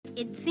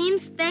It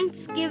seems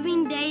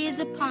Thanksgiving Day is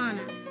upon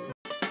us.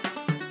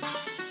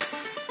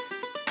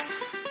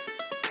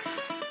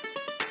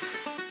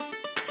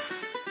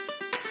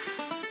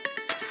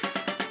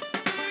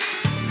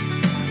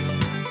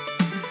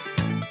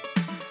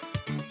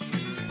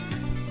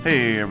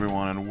 Hey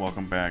everyone, and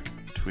welcome back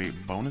to a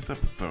bonus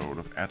episode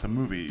of At the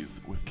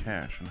Movies with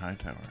Cash and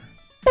Hightower.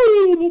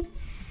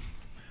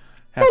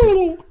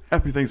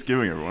 Happy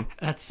Thanksgiving, everyone.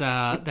 That's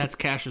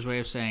Cash's way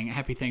of saying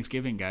Happy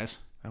Thanksgiving, guys.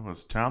 That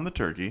was Tom the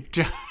Turkey.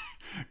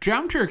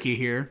 Tom Turkey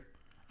here.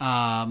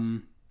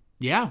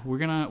 Yeah, we're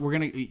gonna.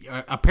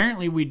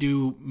 Apparently, we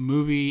do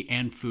movie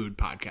and food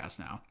podcasts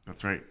now.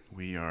 That's right.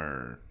 We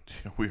are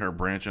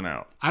branching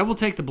out. I will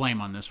take the blame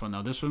on this one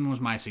though. This one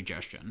was my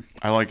suggestion.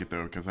 I like it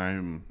though because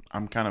I'm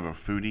kind of a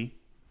foodie.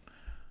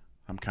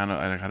 I'm kind of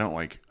I don't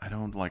like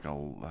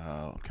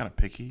I'm kind of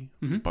picky,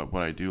 but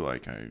what I do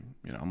like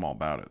I'm all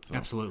about it. So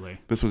Absolutely.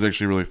 This was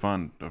actually really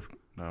fun of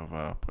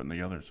putting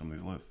together some of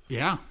these lists.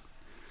 Yeah.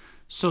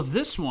 So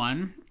this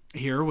one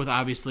here, with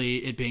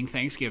obviously it being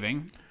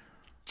Thanksgiving,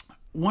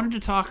 wanted to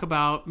talk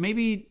about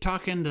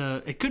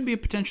it could be a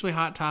potentially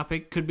hot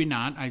topic, could be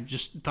not. I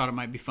just thought it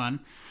might be fun.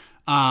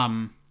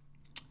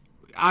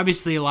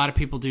 Obviously a lot of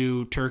people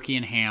do turkey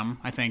and ham,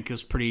 I think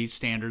is pretty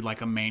standard,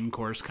 like a main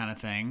course kind of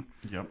thing.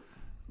 Yep.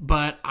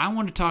 But I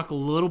want to talk a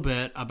little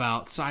bit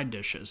about side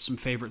dishes, some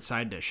favorite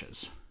side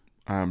dishes.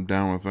 I'm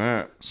down with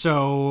that.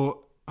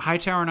 So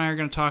Hightower and I are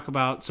going to talk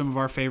about some of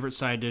our favorite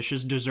side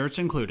dishes, desserts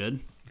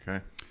included. Okay.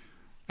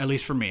 At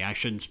least for me. I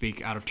shouldn't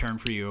speak out of turn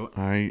for you.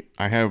 I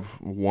have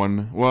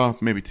one, well,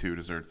 maybe two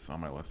desserts on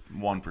my list.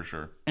 One for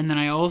sure. And then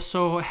I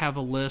also have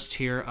a list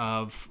here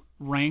of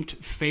ranked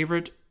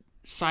favorite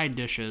side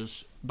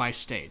dishes by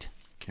state.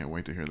 Can't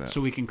wait to hear that.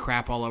 So we can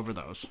crap all over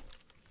those.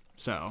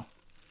 So.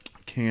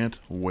 Can't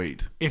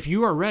wait. If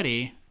you are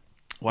ready.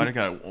 Well, I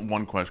got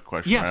one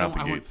question yes, right out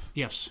the gates.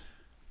 Yes.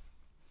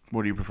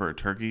 What do you prefer,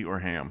 turkey or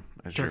ham?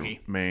 As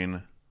turkey. Your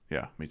main.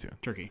 Yeah, me too.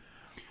 Turkey.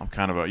 I'm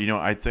kind of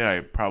I'd say I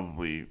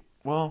probably,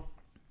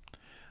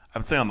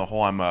 I'd say on the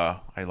whole,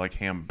 I like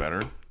ham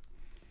better.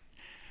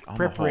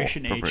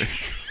 Preparation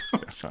H.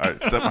 Yes, I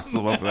set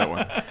myself up for that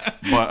one.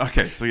 But,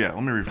 okay, so yeah,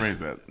 let me rephrase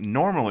that.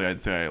 Normally,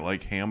 I'd say I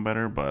like ham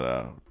better,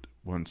 but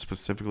when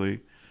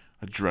specifically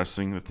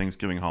addressing the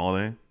Thanksgiving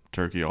holiday,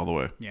 turkey all the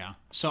way. Yeah.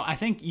 So I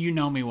think you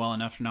know me well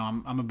enough to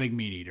know I'm a big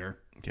meat eater.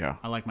 Yeah.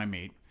 I like my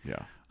meat.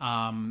 Yeah.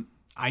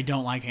 I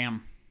don't like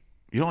ham.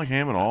 You don't like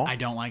ham at all? I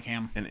don't like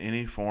ham. In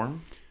any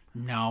form?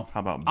 No.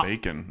 How about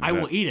bacon? I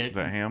will eat it. Is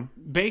that ham?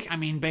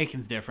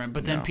 Bacon's different,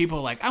 but then people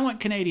are like, I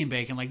want Canadian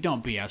bacon. Like,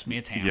 don't BS me,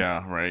 it's ham.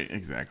 Yeah, right,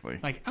 exactly.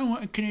 Like, I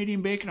want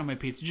Canadian bacon on my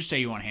pizza. Just say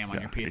you want ham on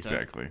your pizza.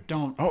 Exactly.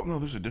 Don't. Oh, no,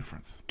 there's a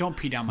difference. Don't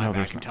pee down my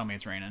back and tell me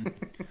it's raining.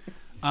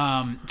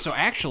 So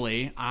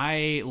actually,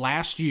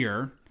 last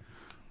year,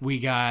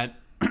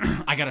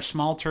 I got a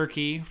small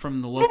turkey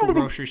from the local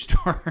grocery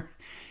store,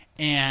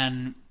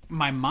 and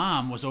my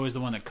mom was always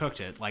the one that cooked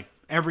it. Like,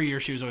 every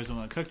year she was always the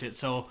one that cooked it.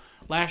 So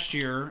last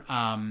year,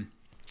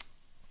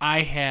 I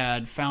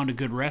had found a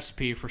good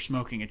recipe for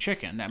smoking a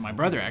chicken that my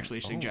brother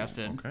actually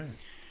suggested. Okay.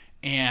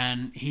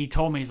 And he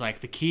told me, he's like,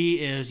 the key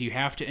is you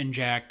have to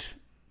inject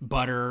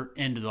butter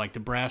into like the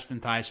breast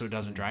and thigh so it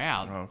doesn't dry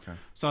out. Oh, okay.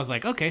 So I was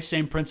like, okay,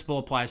 same principle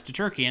applies to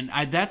turkey. And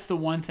that's the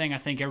one thing I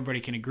think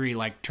everybody can agree,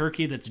 like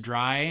turkey that's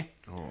dry,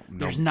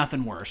 there's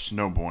nothing worse.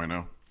 No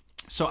bueno.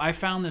 So I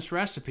found this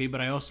recipe,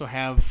 but I also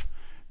have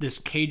this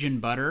Cajun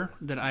butter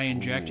that I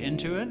inject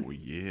into it. Oh,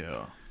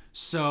 yeah.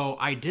 So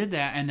I did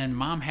that, and then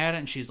Mom had it,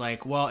 and she's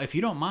like, well, if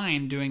you don't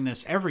mind doing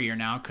this every year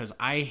now, because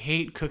I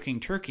hate cooking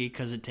turkey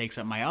because it takes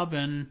up my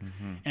oven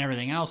and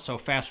everything else. So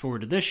fast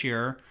forward to this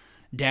year,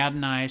 Dad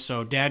and I,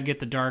 so Dad get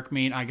the dark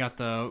meat, I got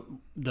the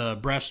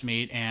breast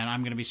meat, and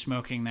I'm going to be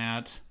smoking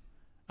that,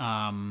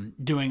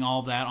 doing all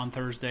of that on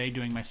Thursday,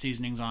 doing my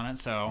seasonings on it.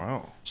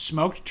 So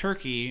Smoked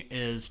turkey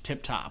is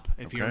tip-top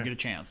if you ever get a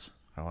chance.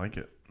 I like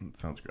it. It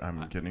sounds good.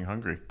 I'm getting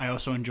hungry. I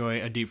also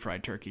enjoy a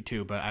deep-fried turkey,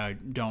 too, but I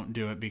don't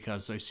do it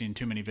because I've seen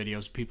too many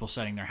videos of people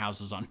setting their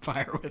houses on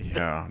fire with it.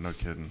 Yeah, no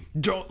kidding.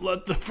 Don't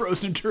let the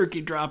frozen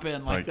turkey drop in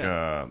it's like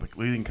that. The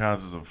leading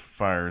causes of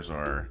fires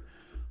are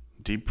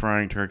deep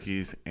frying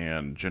turkeys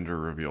and gender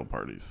reveal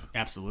parties.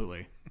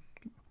 Absolutely.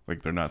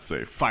 Like, they're not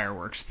safe.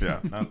 Fireworks. Yeah,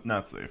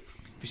 not safe.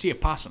 If you see a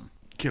possum,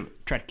 Kill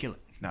it. try to kill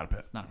it. Not a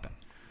pet. Not a pet.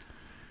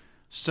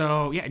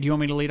 So, yeah, do you want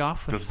me to lead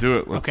off? Let's do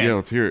it.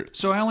 Let's hear it.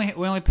 So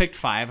we only picked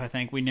 5. I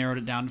think we narrowed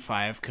it down to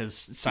 5 because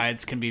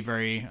sides can be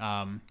very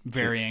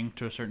varying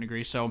to a certain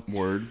degree. So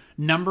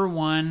number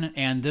 1,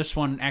 and this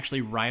one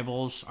actually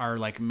rivals our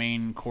like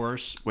main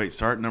course. Wait,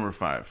 start number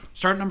 5.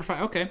 Start number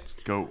 5. Okay.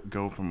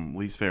 Go from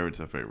least favorite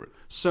to favorite.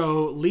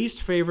 So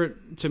least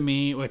favorite to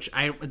me, which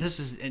I don't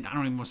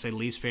even want to say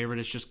least favorite.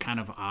 It's just kind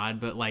of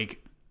odd, but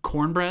like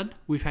cornbread.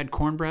 We've had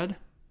cornbread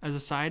as a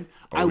side.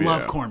 I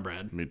love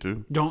cornbread. Me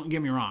too. Don't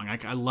get me wrong.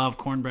 I love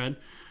cornbread.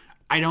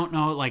 I don't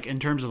know, like, in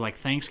terms of, like,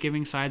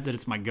 Thanksgiving sides that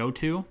it's my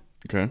go-to.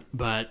 Okay.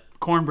 But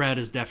cornbread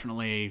is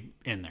definitely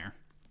in there.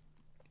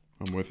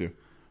 I'm with you.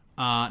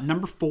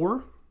 Number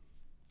 4,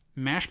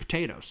 mashed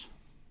potatoes.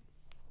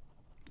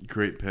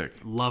 Great pick.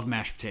 Love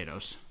mashed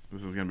potatoes.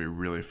 This is gonna be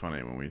really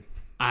funny when we do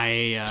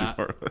I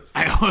our list.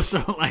 I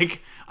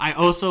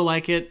also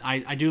like it.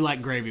 I do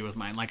like gravy with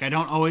mine. Like I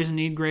don't always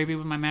need gravy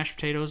with my mashed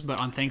potatoes, but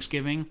on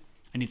Thanksgiving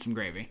I need some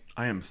gravy.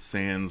 I am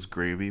sans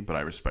gravy, but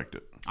I respect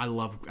it. I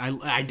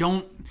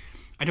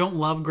don't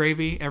love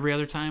gravy every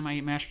other time I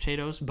eat mashed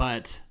potatoes,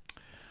 but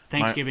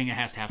Thanksgiving it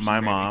has to have some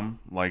gravy. My mom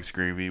likes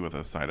gravy with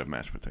a side of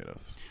mashed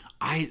potatoes.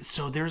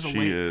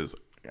 She is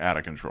out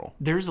of control.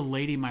 There's a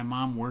lady my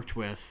mom worked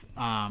with.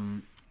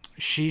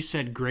 She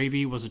said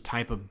gravy was a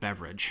type of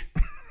beverage.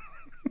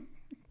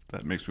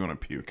 That makes me want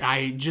to puke.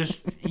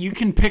 You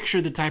can picture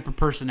the type of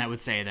person that would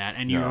say that,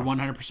 and you're Yeah.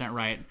 100%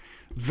 right.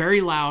 Very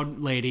loud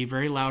lady,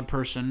 very loud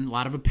person, a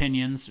lot of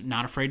opinions,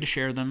 not afraid to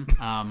share them.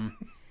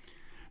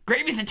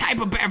 Gravy's a type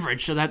of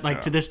beverage, so that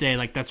to this day,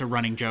 that's a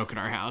running joke in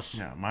our house.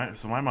 Yeah,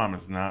 my mom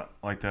is not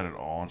like that at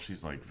all, and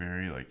she's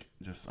very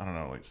just I don't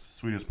know,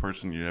 sweetest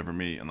person you'd ever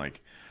meet, and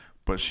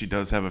but she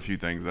does have a few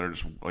things that are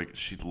just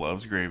she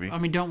loves gravy. I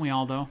mean, don't we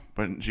all though?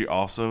 But she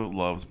also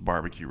loves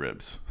barbecue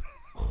ribs.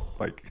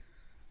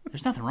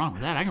 There's nothing wrong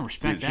with that. I can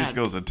respect She that. just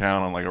goes to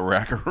town on a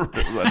rack of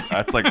ribs.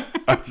 That's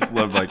I just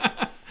love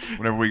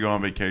whenever we go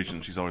on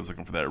vacation, she's always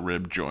looking for that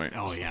rib joint.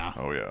 Oh yeah.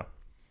 Oh yeah.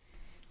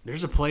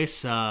 There's a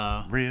place,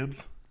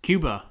 Ribs.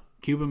 Cuba,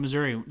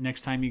 Missouri.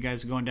 Next time you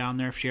guys are going down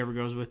there, if she ever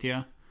goes with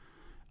you,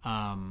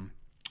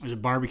 there's a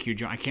barbecue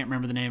joint. I can't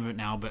remember the name of it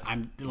now, but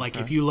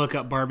if you look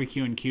up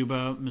barbecue in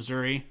Cuba,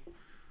 Missouri,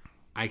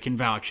 I can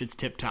vouch it's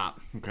tip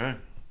top. Okay.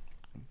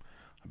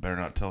 I better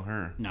not tell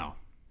her. No.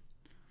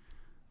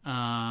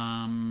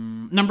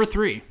 Number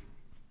 3,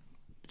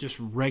 just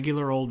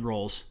regular old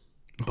rolls,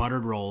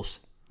 buttered rolls.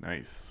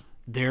 Nice.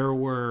 There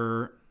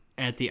were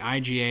at the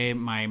IGA.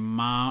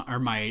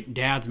 My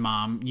dad's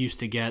mom used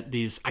to get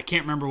these. I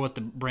can't remember what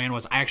the brand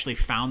was. I actually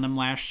found them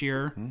last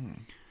year.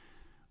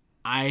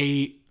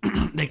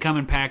 They come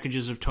in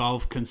packages of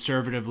 12.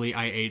 Conservatively,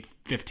 I ate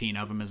 15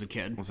 of them as a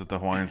kid. Was it the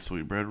Hawaiian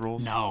sweetbread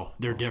rolls? No,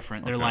 they're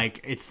different. They're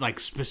okay. it's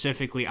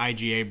specifically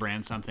IGA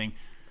brand something.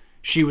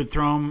 She would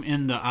throw them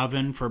in the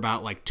oven for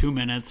about 2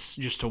 minutes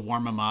just to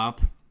warm them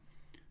up.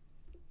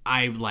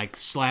 I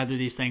slather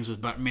these things with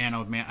butter. Man,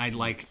 oh man,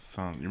 You're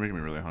making me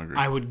really hungry.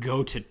 I would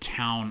go to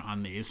town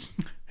on these.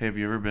 Hey, have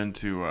you ever been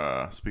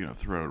to, speaking of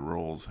throat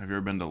rolls, have you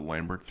ever been to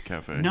Lambert's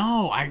Cafe?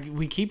 No,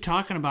 we keep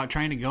talking about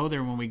trying to go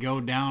there when we go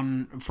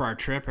down for our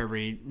trip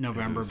every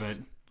November, but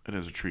it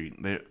is a treat.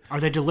 Are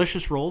they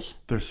delicious rolls?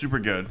 They're super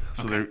good.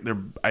 So Okay. they're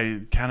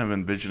I kind of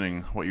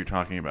envisioning what you're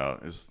talking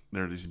about is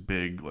they're these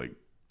big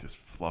just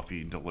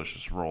fluffy,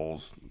 delicious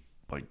rolls.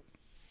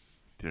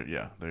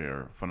 They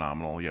are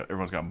phenomenal. Yeah,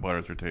 everyone's got butter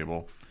at their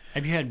table.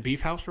 Have you had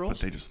beef house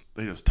rolls? But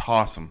they just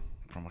toss them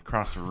from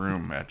across the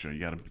room at you. You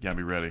gotta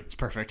be ready. It's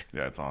perfect.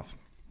 Yeah, it's awesome.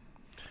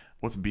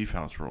 What's beef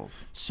house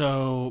rolls?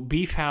 So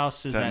beef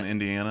house Is that in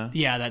Indiana?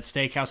 Yeah, that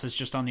steakhouse is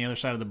just on the other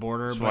side of the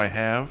border. So but I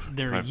have.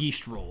 They're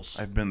yeast rolls.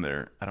 I've been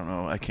there. I don't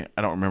know. I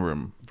don't remember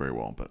them very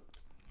well, but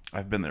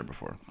I've been there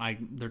before.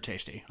 They're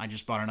tasty. I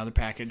just bought another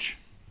package.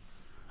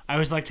 I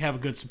always like to have a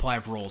good supply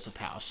of rolls at the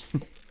house.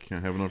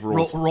 Can't have enough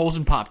rolls. Rolls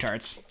and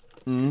Pop-Tarts.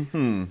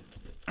 Mm-hmm.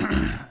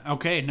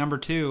 Okay, number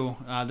 2.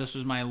 This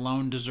was my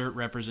lone dessert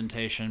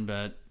representation,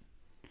 but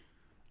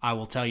I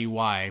will tell you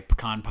why.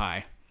 Pecan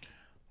pie.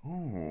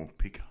 Ooh,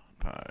 pecan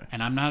pie.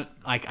 And I'm not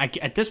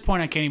at this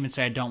point I can't even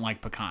say I don't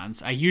like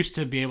pecans. I used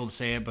to be able to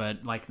say it,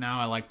 but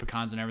now I like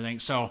pecans and everything.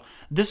 So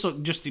this will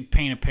just to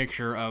paint a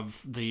picture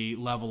of the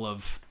level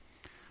of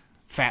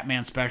fat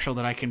man special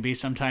that I can be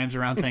sometimes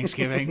around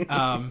Thanksgiving.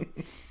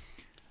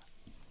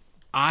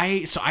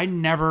 I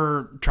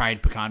never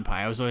tried pecan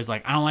pie. I was always I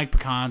don't like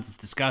pecans. It's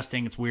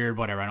disgusting. It's weird.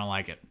 Whatever. I don't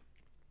like it.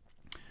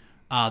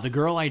 The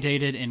girl I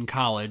dated in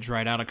college,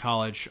 right out of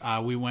college,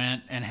 we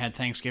went and had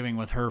Thanksgiving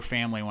with her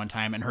family one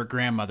time, and her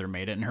grandmother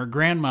made it. And her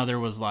grandmother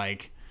was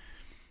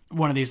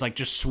one of these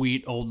just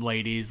sweet old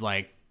ladies,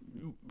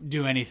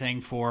 do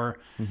anything for.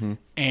 Mm-hmm.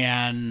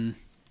 And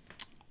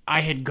I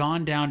had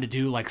gone down to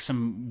do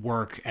some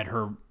work at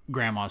her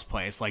grandma's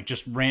place,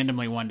 just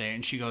randomly one day,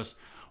 and she goes,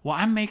 well,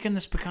 I'm making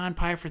this pecan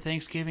pie for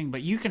Thanksgiving,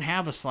 but you can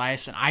have a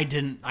slice. And I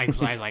didn't. I was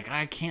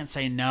I can't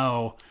say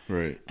no.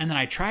 Right. And then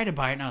I tried to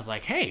buy it, and I was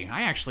like, hey,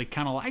 I actually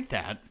kind of like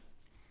that.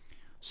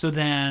 So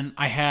then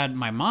I had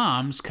my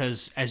mom's,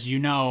 because as you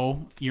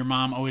know, your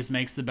mom always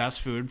makes the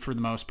best food for the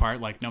most part.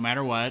 No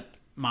matter what,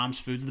 mom's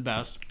food's the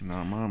best.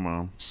 Not my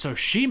mom. So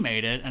she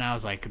made it, and I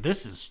was like,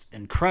 this is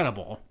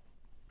incredible.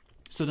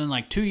 So then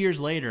 2 years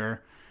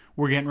later,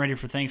 we're getting ready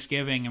for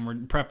Thanksgiving, and we're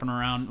prepping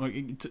around,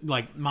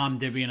 mom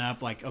divvying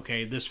up,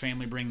 okay, this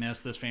family bring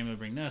this family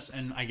bring this.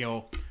 And I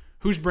go,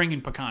 who's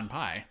bringing pecan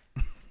pie?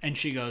 And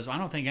she goes, I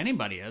don't think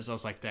anybody is. I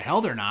was like, the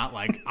hell they're not.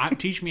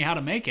 Teach me how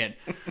to make it.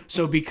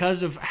 So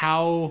because of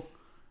how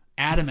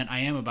adamant I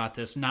am about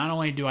this, not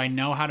only do I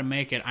know how to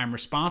make it, I'm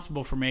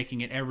responsible for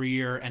making it every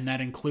year, and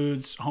that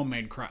includes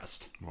homemade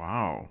crust.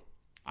 Wow.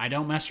 I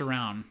don't mess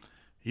around.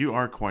 You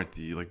are quite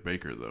the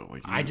baker though.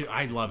 I do.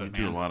 I love it,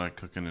 man. You do a lot of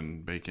cooking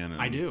and baking.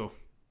 And I do.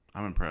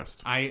 I'm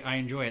impressed. I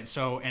enjoy it.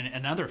 So, and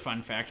another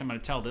fun fact, I'm going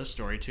to tell this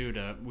story too.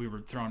 We were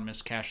throwing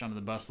Miss Cash under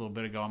the bus a little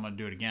bit ago. I'm going to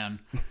do it again.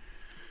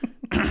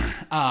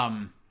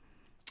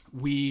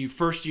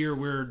 First year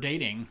we were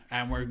dating,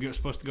 and we're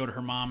supposed to go to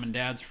her mom and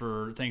dad's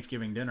for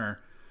Thanksgiving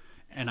dinner.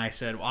 And I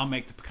said, well, I'll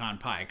make the pecan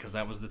pie because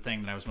that was the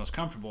thing that I was most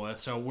comfortable with.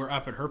 So we're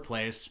up at her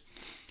place,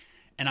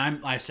 and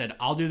I said,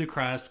 I'll do the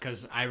crust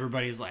because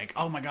everybody's like,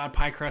 oh my God,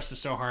 pie crust is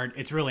so hard.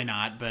 It's really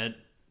not, but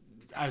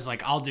I was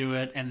like, I'll do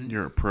it. And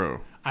You're a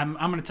pro. I'm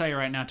going to tell you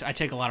right now, I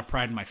take a lot of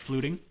pride in my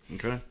fluting.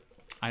 Okay.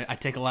 I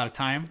take a lot of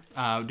time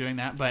doing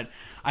that. But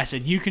I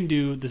said, you can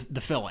do the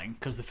filling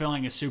because the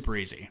filling is super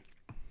easy.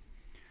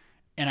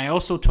 And I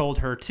also told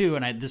her too,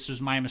 and this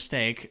was my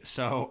mistake.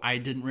 So I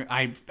didn't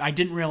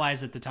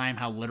realize at the time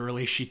how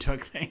literally she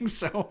took things.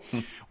 So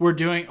we're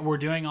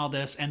doing all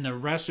this, and the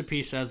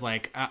recipe says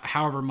like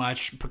however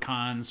much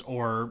pecans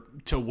or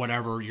to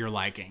whatever you're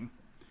liking.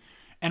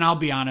 And I'll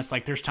be honest,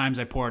 like there's times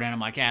I pour it in, I'm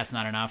like, it's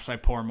not enough, so I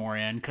pour more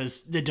in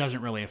because it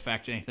doesn't really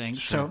affect anything.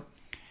 Sure. So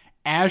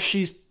as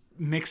she's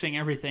mixing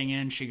everything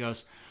in, she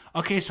goes,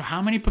 okay, so how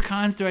many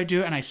pecans do I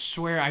do? And I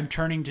swear I'm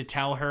turning to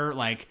tell her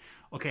like,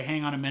 okay,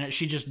 hang on a minute.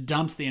 She just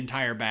dumps the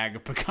entire bag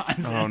of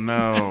pecans in. Oh,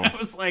 no. I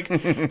was like,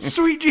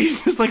 sweet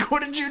Jesus, like,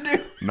 what did you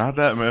do? Not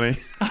that many.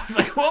 I was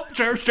like, well,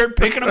 start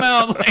picking them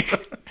out.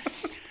 Like,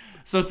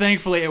 so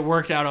thankfully it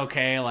worked out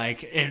okay.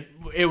 Like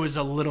it was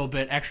a little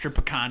bit extra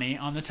pecan-y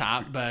on the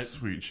top, but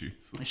Sweet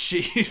Jesus.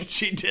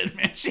 she did,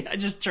 man. I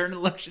just turned to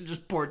look. She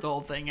just poured the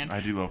whole thing in.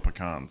 I do love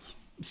pecans.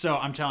 So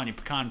I'm telling you,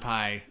 pecan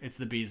pie, it's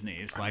the bee's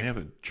knees. I Like may have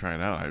to try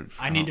it out.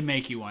 I need to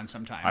make you one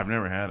sometime. I've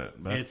never had it.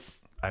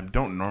 I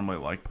don't normally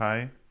like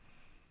pie,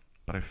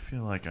 but I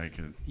feel like I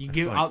could.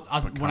 I'll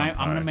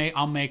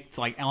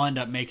end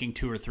up making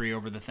 2 or 3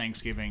 over the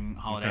Thanksgiving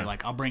holiday. Okay.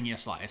 Like I'll bring you a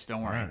slice.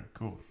 Don't worry. All right,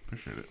 cool.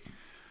 Appreciate it.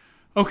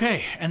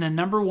 Okay, and then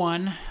number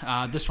 1,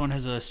 this one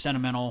has a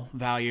sentimental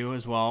value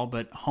as well,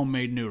 but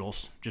homemade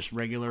noodles, just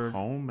regular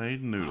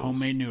Homemade noodles.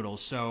 homemade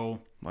noodles. So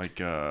Like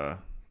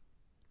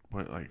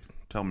what? Like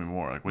tell me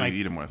more. Like what do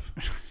you eat them with?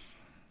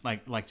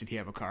 like did he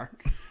have a car?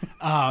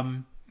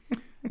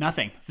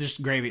 Nothing. It's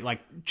just gravy, like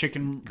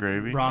chicken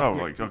Gravy. broth. Oh,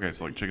 like okay,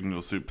 so like chicken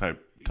noodle soup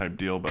type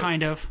deal, but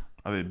kind of.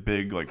 are they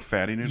big like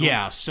fatty noodles?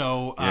 Yeah.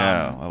 So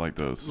Yeah, I like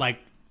those. like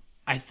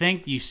I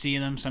think you see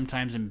them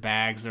sometimes in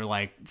bags. They're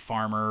like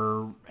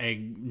farmer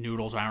egg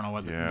noodles. I don't know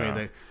what the way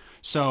they.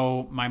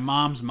 So my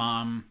mom's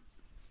mom,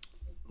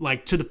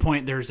 like to the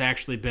point, there's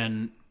actually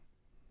been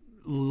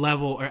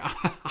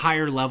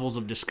higher levels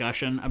of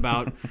discussion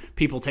about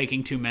people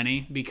taking too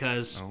many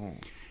because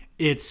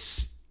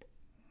it's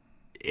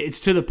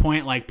to the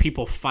point like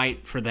people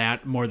fight for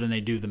that more than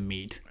they do the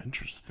meat.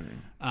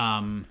 Interesting.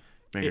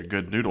 Make a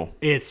good noodle.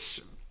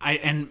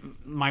 And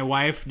my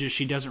wife,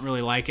 she doesn't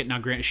really like it. Now,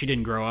 granted, she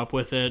didn't grow up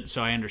with it,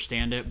 so I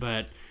understand it.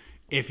 But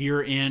if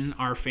you're in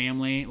our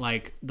family,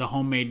 like the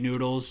homemade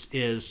noodles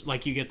is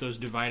like you get those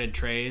divided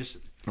trays.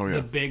 Oh, yeah.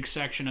 The big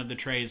section of the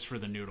tray is for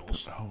the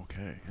noodles. Oh,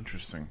 okay.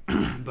 Interesting.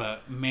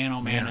 But man,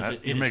 oh man,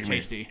 it is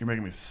tasty. You're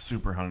making me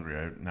super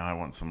hungry. Now I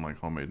want some like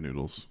homemade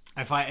noodles.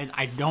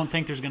 I don't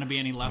think there's going to be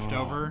any left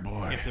over.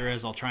 Boy. If there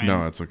is, I'll try.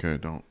 No, that's okay.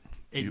 Don't.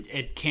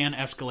 It can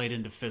escalate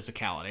into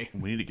physicality.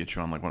 We need to get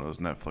you on like one of those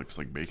Netflix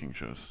like baking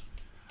shows.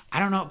 I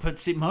don't know, but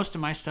see, most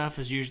of my stuff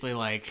is usually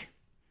like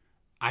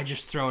I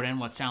just throw it in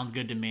what sounds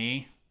good to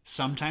me.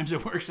 Sometimes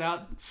it works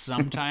out.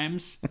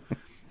 Sometimes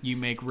you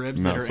make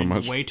ribs that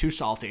are way too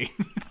salty.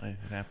 Hey,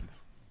 it happens.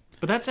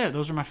 But that's it.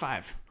 Those are my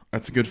 5.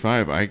 That's a good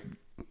 5.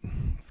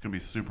 It's gonna be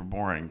super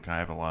boring. I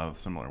have a lot of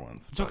similar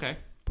ones. It's okay.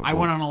 I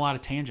went on a lot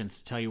of tangents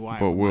to tell you why.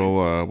 But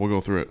we'll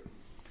go through it.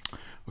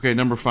 Okay,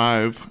 number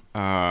 5.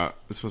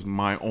 This was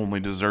my only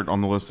dessert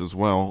on the list as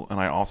well, and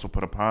I also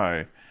put a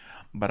pie,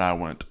 but I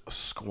went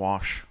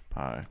squash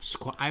pie.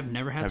 I've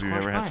never had Have squash pie.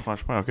 Have you ever had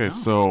squash pie? Okay,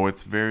 so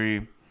it's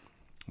very,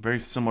 very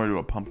similar to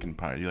a pumpkin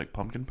pie. Do you like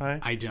pumpkin pie?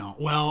 I don't.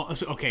 Well,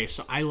 okay,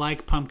 so I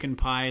like pumpkin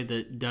pie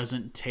that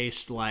doesn't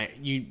taste like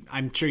you.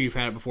 I'm sure you've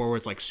had it before, where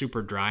it's like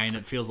super dry and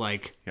it feels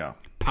like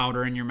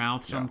powder in your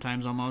mouth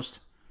sometimes almost.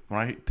 When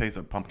I taste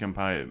a pumpkin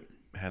pie, it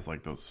has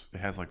like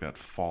that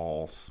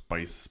fall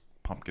spice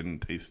pumpkin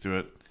taste to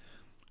it,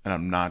 and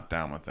I'm not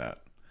down with that.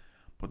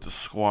 But the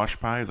squash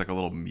pie is like a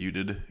little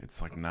muted.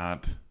 It's like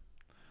not.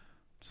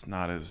 It's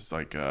not as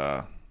like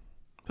it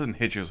doesn't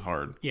hit you as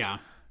hard. Yeah.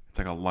 It's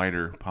like a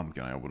lighter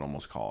pumpkin, I would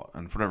almost call it.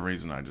 And for whatever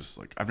reason, I just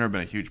like I've never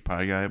been a huge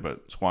pie guy,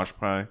 but squash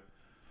pie,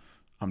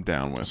 I'm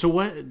down with. So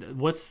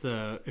what's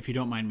the, if you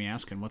don't mind me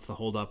asking, what's the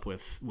hold up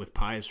with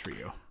pies for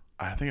you?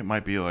 I think it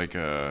might be like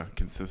a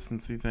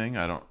consistency thing.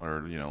 I don't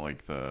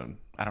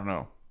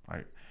know.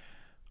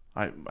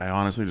 I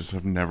honestly just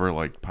have never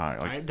liked pie.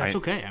 Like that's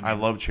okay. I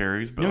love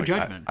cherries, but no like,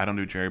 judgment. I don't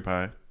do cherry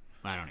pie.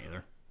 I don't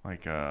either.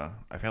 Like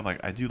I've had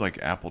like I do like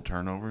apple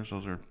turnovers.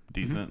 Those are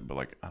decent, but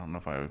like I don't know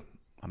if I'm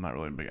not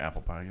really a big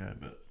apple pie guy,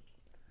 but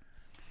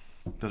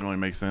it doesn't really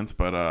make sense.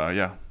 But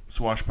yeah,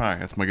 squash pie.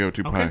 That's my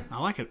go-to pie. Okay,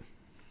 I like it.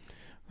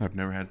 I've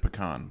never had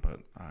pecan, but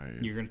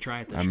You're gonna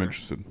try it this year. I'm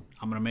interested.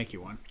 I'm gonna make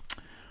you one.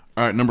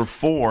 All right, number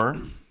 4.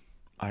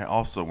 I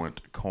also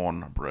went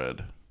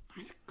cornbread.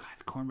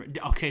 God, cornbread.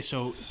 Okay,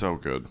 so So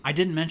good. I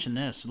didn't mention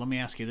this. Let me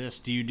ask you this: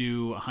 do you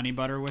do honey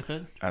butter with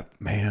it?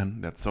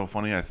 Man, that's so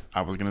funny.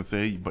 I was gonna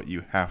say, but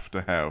you have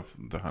to have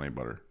the honey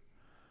butter.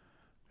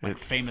 Like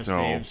It's Famous so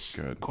Dave's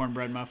good.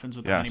 cornbread muffins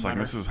with Yeah, honey it's like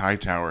butter. Mrs.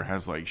 Hightower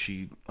has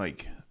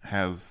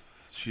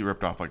she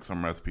ripped off like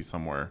some recipe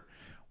somewhere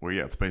where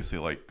it's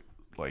basically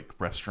like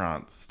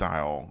restaurant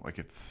style. Like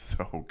it's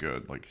so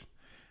good. Like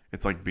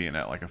it's like being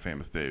at like a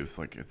Famous Dave's.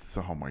 Like it's,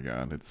 oh my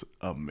god, it's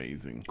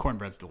amazing.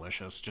 Cornbread's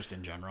delicious, just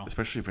in general.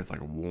 Especially if it's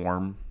like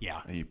warm.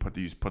 Yeah. And you put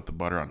the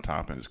butter on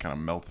top and it just kind of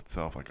melts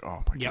itself. Like, oh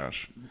my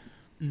gosh,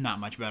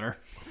 Not much better.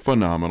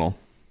 phenomenal.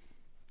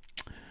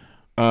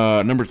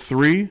 Number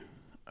 3.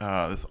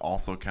 This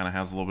also kind of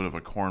has a little bit of a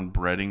corn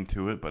breading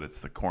to it, but it's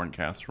the corn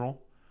casserole.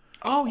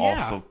 Oh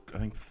yeah. Also, I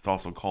think it's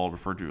also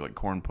referred to like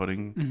corn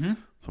pudding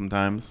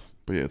sometimes.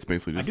 But yeah, it's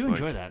basically just I do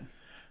enjoy that.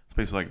 It's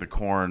basically like the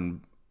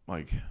corn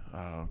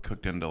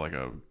cooked into like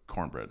a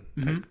cornbread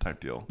type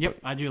deal. Yep,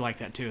 I do like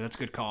that too. That's a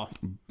good call.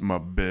 I'm a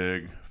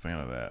big fan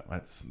of that.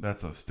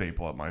 That's a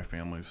staple at my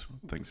family's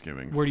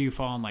Thanksgivings. Where do you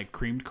fall on like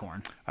creamed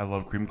corn? I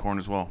love creamed corn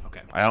as well.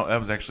 Okay. That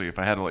was actually, if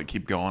I had to like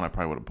keep going, I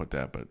probably would have put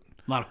that. But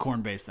A lot of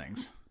corn-based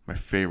things. my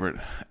favorite,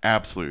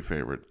 absolute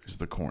favorite, is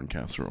the corn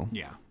casserole.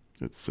 Yeah,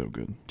 It's so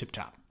good. tip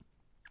top.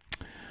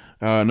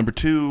 Number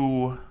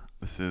 2,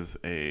 I'm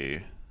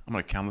going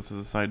to count this as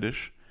a side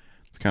dish.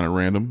 It's kind of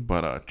random,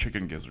 but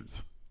chicken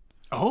gizzards.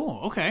 Oh,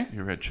 okay. You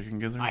ever had chicken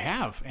gizzards? I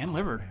have, and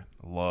liver.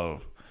 Man,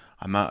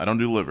 I don't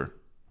do liver,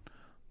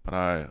 but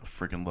I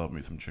freaking love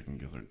me some chicken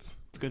gizzards.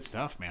 It's good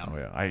stuff, man. Oh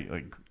yeah, I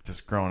like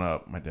just growing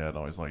up, my dad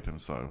always liked them,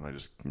 so I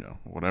just,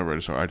 whatever.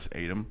 So I just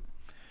ate them.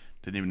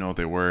 Didn't even know what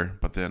they were.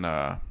 But then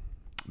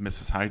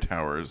Mrs.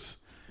 Hightower's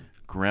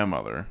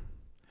grandmother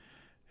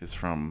is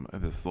from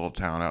this little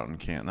town out in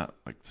Canton, not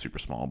like super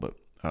small, but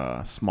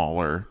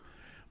smaller.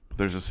 But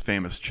there's this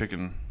famous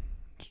chicken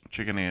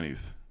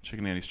Annie's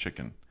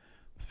chicken.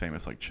 This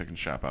famous like chicken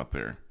shop out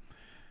there.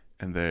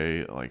 And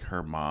they, like,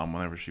 her mom,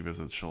 whenever she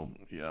visits, she'll,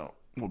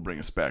 will bring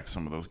us back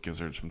some of those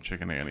gizzards from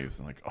Chicken Annie's.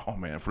 And like, oh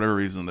man, for whatever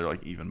reason, they're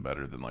like even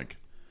better than like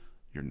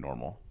your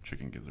normal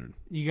chicken gizzard.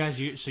 You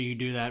guys, so you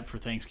do that for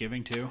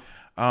Thanksgiving too?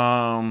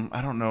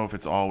 I don't know if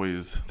it's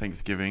always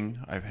Thanksgiving.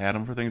 I've had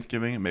them for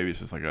Thanksgiving, and maybe it's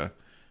just like a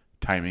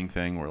timing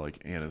thing where like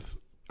Anna's,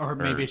 or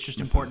maybe it's just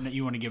important that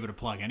you want to give it a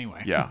plug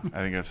anyway. Yeah, I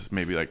think that's just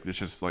maybe like it's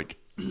just like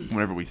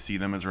whenever we see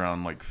them is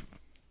around like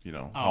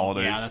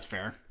holidays. Yeah, that's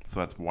fair. So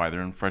that's why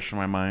they're fresh in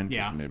my mind.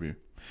 Yeah, maybe.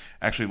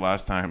 Actually,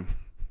 last time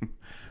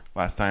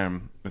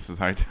Mrs.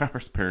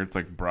 Hightower's parents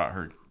like brought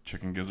her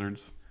chicken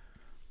gizzards.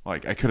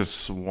 Like I could have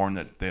sworn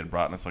that they had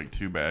brought us like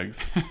 2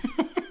 bags.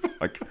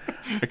 Like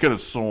I could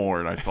have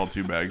sworn I saw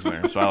 2 bags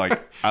there. So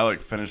I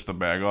finished the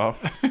bag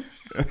off.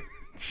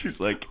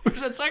 She's like,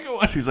 "Where's that second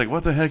one?" She's like,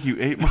 "What the heck? You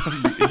ate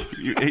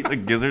you ate the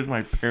gizzards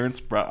my parents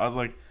brought?" I was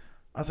like,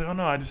 "Oh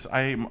no, I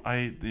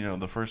ate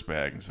the first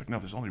bag." And she's like, "No,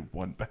 there's only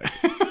 1 bag."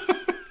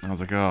 I was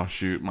like, "Oh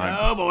shoot,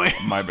 oh boy,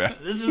 my bad.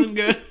 This isn't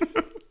good."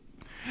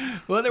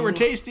 Well, they were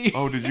tasty.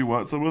 Oh, did you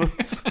want some of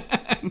this?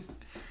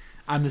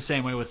 I'm the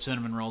same way with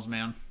cinnamon rolls,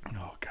 man.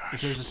 Oh gosh.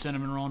 If there's a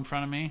cinnamon roll in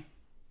front of me,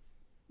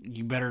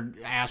 you better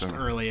ask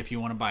early if you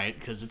want to buy it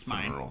because it's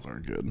mine. Cinnamon rolls are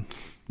good,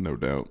 no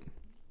doubt.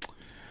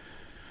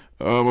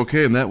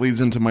 Okay, and that leads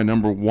into my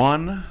number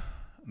 1.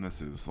 And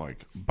this is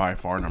like by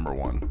far number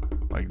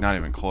 1, like not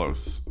even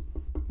close.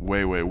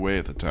 Way, way, way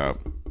at the top.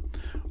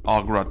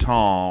 Au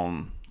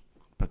gratin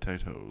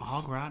potatoes.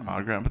 Au gratin.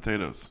 Au gratin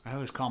potatoes. I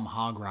always call them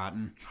hog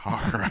rotten.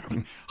 Hog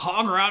rotten.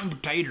 Hog rotten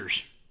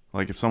potatoes.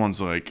 Like if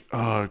someone's like,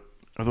 are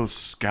those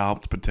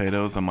scalloped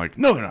potatoes? I'm like,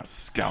 no, they're not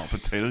scalloped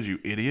potatoes, you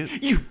idiot.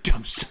 You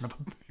dumb son of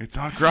a... It's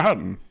au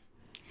gratin.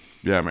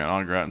 Yeah, man,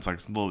 au gratin. It's like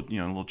a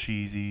little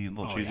cheesy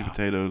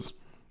potatoes.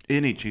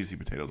 Any cheesy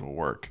potatoes will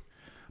work.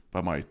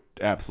 But my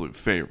absolute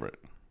favorite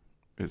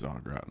is au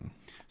gratin.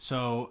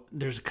 So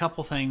there's a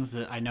couple things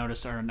that I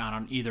noticed are not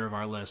on either of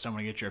our lists. I want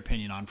to get your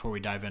opinion on before we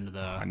dive into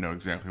the... I know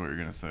exactly what you're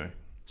going to say.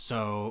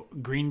 So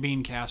green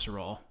bean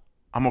casserole.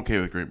 I'm okay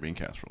with green bean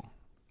casserole.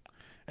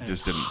 It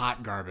just didn't...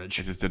 hot garbage.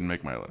 It just didn't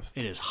make my list.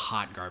 It is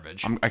hot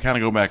garbage. I kind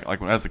of go back, like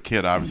when as a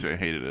kid, obviously I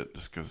hated it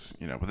just because,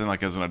 but then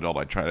like as an adult,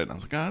 I tried it and I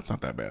was like, it's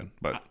not that bad.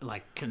 But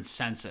like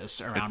consensus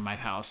around my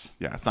house.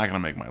 Yeah, it's not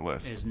going to make my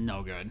list. It is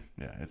no good.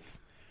 Yeah, if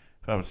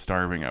I was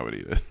starving, I would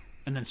eat it.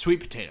 And then sweet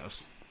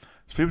potatoes.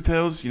 Sweet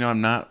potatoes,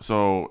 I'm not.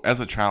 So as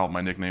a child,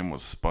 my nickname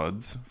was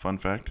Spuds. Fun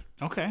fact.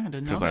 Okay, I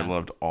didn't know because that. I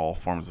loved all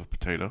forms of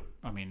potato.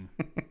 I mean,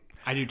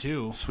 I do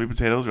too. Sweet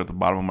potatoes are at the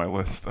bottom of my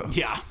list, though.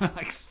 Yeah,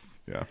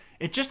 yeah.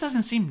 It just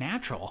doesn't seem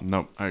natural.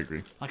 Nope, I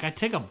agree. Like I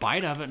take a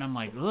bite of it and I'm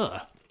like,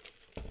 ugh.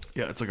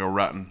 Yeah, it's like a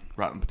rotten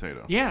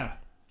potato. Yeah,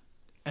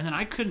 and then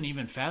I couldn't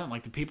even fathom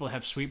like the people that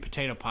have sweet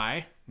potato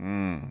pie. Yeah.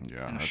 And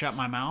I shut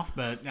my mouth,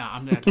 but yeah,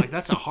 I'm like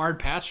that's a hard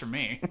pass for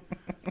me.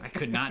 I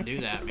could not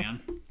do that, man.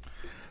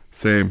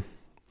 Same.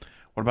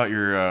 What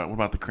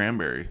about the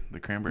cranberry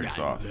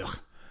sauce? Ugh.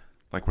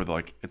 Like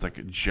where it's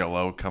like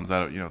Jello comes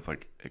out of it's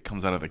like it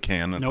comes out of the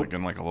can. It's like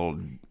in like a little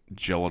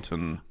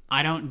gelatin.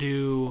 I don't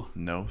do.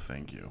 No,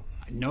 thank you.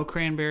 No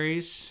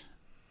cranberries.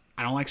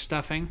 I don't like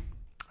stuffing.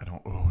 I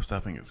don't. Oh,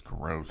 stuffing is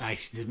gross.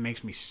 It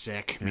makes me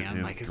sick, It man.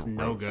 is Like it's gross.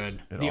 no good.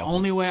 It The also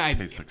only way I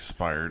tastes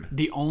expired.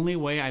 The only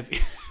way I've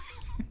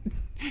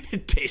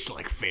it tastes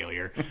like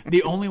failure.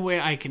 The only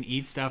way I can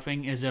eat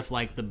stuffing is if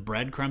like the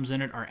breadcrumbs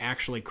in it are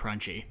actually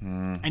crunchy.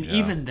 And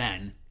even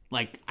then,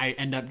 like I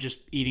end up just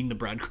eating the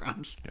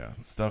breadcrumbs. Yeah,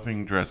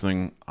 stuffing,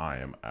 dressing, I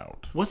am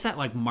out. What's that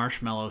like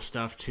marshmallow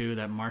stuff too?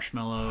 That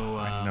marshmallow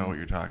I know what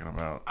you're talking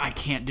about. I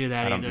can't do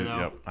that either though.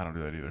 Yep, I don't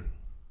do that either.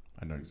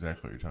 I know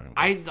exactly what you're talking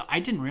about.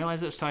 I didn't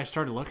realize this until I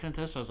started looking at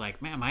this. I was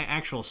like, man, my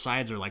actual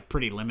sides are like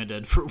pretty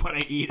limited for what I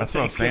eat. That's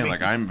what I'm saying.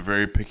 Like I'm a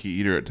very picky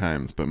eater at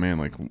times, but man,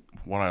 like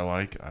what I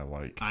like, I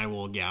like. I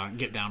will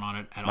get down on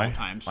it at all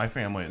times. My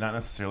family, not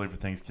necessarily for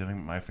Thanksgiving,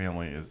 but my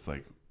family is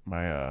like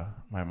my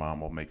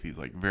mom will make these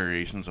like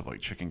variations of like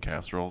chicken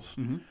casseroles,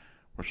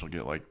 where she'll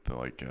get like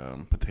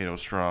the potato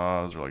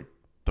straws or like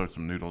throw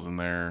some noodles in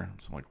there,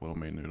 some like little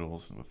made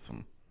noodles with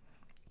some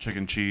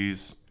chicken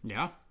cheese,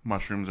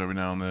 mushrooms every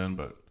now and then,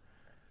 but.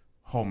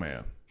 Oh,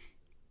 man.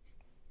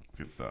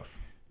 Good stuff.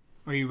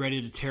 Are you ready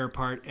to tear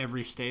apart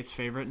every state's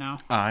favorite now?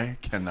 I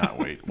cannot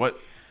wait. What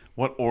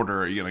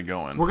order are you going to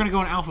go in? We're going to go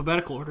in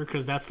alphabetical order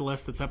because that's the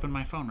list that's up in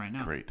my phone right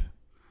now. Great.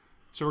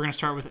 So we're going to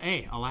start with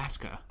A,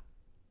 Alaska.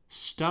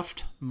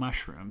 Stuffed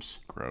mushrooms.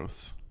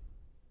 Gross.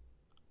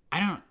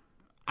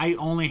 I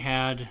only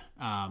had,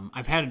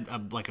 I've had a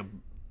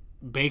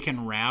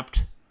bacon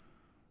wrapped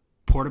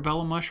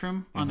portobello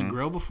mushroom on the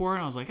grill before.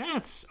 And I was like,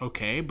 that's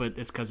okay, but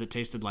it's because it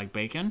tasted like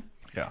bacon.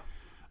 Yeah.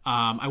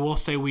 I will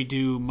say we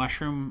do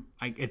mushroom.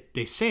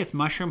 They say it's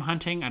mushroom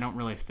hunting. I don't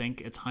really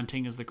think it's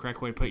hunting is the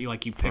correct way to put it. You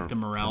pick the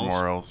morels.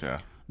 Morels, yeah.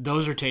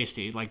 Those are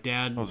tasty. Like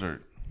Dad. Those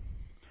are.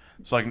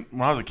 So like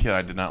when I was a kid,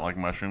 I did not like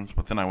mushrooms,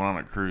 but then I went on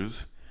a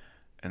cruise,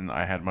 and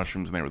I had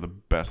mushrooms, and they were the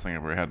best thing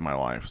I've ever had in my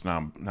life.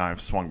 So now I've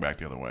swung back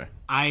the other way.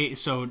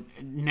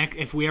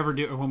 If we ever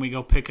do, or when we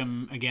go pick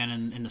them again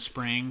in the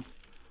spring,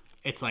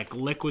 it's like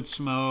liquid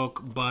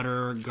smoke,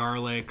 butter,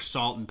 garlic,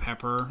 salt, and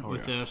pepper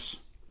this.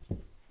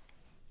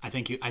 I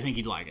think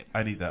you'd like it.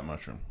 I'd eat that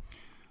mushroom.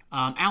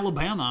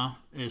 Alabama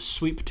is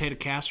sweet potato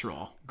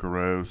casserole.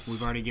 Gross.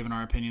 We've already given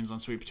our opinions on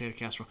sweet potato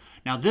casserole.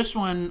 Now this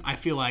one I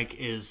feel like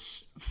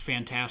is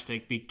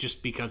fantastic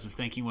just because of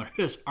thinking what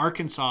it is.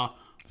 Arkansas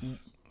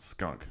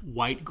skunk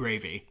white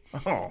gravy.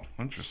 Oh,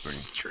 interesting.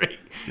 Straight.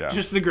 Yeah.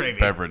 Just the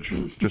gravy. Beverage.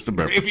 Just a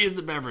beverage. Gravy is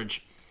a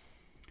beverage.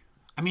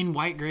 I mean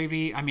white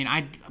gravy.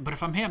 But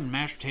if I'm having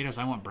mashed potatoes,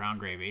 I want brown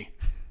gravy.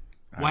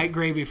 White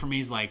gravy for me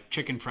is like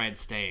chicken fried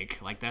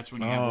steak. Like that's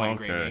when you have white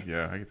gravy.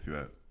 Yeah, I can see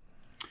that.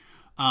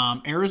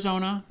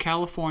 Arizona,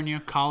 California,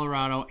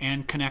 Colorado,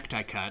 and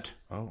Connecticut.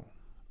 Oh.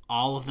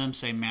 All of them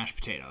say mashed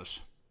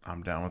potatoes.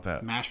 I'm down with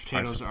that. Mashed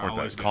potatoes are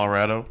always good.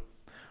 Colorado,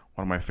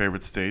 one of my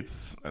favorite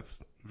states. That's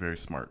very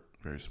smart.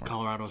 Very smart.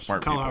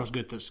 Colorado's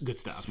good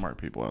stuff. Smart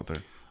people out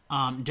there.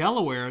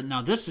 Delaware.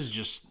 Now this is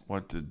just.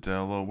 What did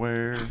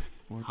Delaware?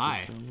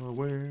 Hi.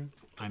 Delaware.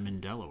 I'm in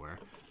Delaware.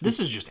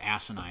 This is just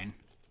asinine.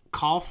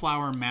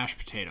 Cauliflower mashed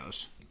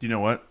potatoes. You know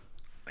what?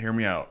 Hear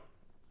me out.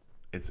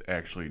 It's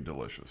actually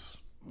delicious.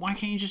 Why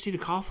can't you just eat a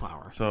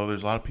cauliflower? So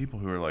there's a lot of people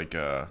who are like,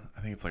 I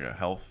think it's like a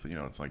health,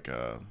 it's like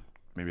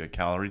maybe a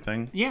calorie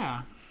thing.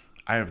 Yeah.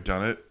 I have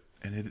done it,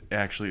 and it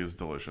actually is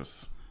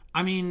delicious.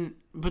 I mean,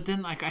 but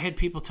then like I had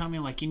people tell me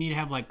like you need to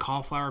have like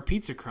cauliflower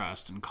pizza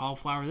crust and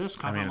cauliflower this.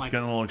 Cauliflower. It's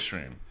getting a little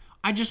extreme.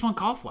 I just want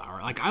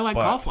cauliflower. Like I like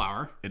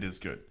cauliflower. It is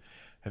good.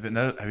 Have you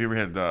ever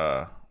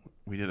had?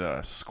 We did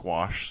a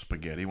squash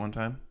spaghetti one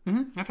time.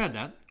 Mm-hmm. I've had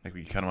that. Like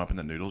we cut them up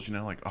into noodles,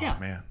 like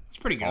man, it's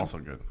pretty good. Also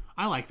good.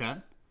 I like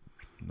that.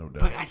 No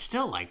doubt. But I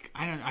still like.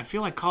 I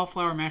feel like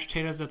cauliflower mashed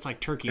potatoes. That's like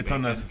turkey. It's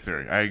bacon.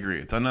 Unnecessary. I agree.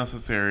 It's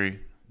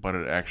unnecessary, but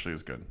it actually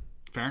is good.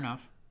 Fair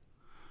enough.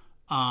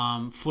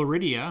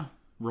 Floridia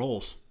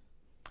rolls.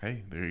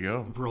 Hey, there you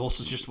go. Rolls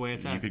is just the way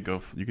it's at. You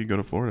could go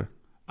to Florida.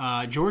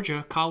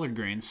 Georgia collard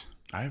greens.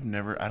 I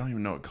don't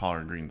even know what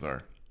collard greens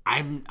are.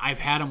 I've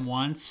had them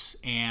once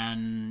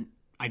and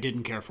I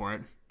didn't care for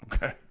it.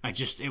 Okay.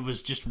 It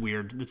was just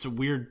weird. It's a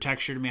weird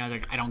texture to me.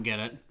 I don't get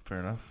it. Fair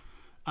enough.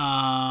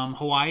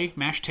 Hawaii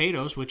mashed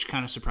potatoes, which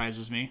kind of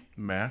surprises me.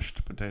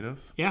 Mashed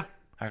potatoes? Yeah.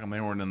 How come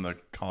they weren't in the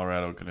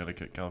Colorado,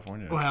 Connecticut,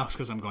 California? Well, it's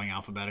because I'm going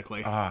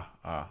alphabetically.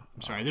 I'm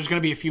sorry. There's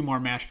going to be a few more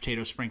mashed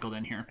potatoes sprinkled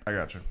in here. I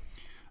got you.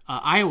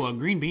 Iowa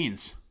green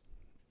beans.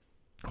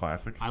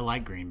 Classic. I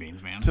like green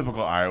beans, man.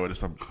 Typical Iowa,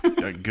 just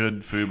a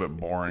good food but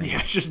boring.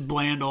 Yeah, it's just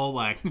bland old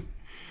like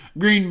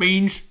green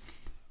beans,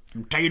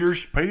 and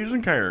taters, potatoes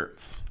and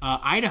carrots.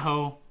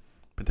 Idaho.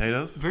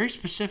 Potatoes. Very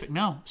specific.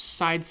 No,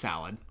 side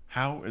salad.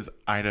 How is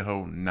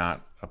Idaho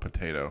not a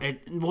potato?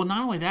 Well,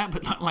 not only that,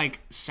 but not like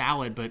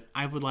salad, but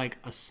I would like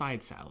a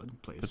side salad,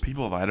 please. The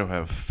people of Idaho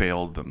have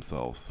failed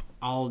themselves.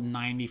 All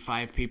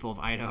 95 people of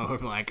Idaho are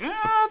like,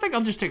 I think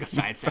I'll just take a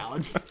side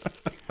salad.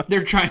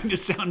 They're trying to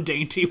sound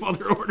dainty while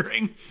they're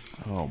ordering.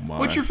 Oh, my.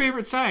 What's your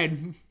favorite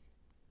side?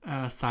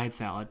 Side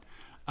salad.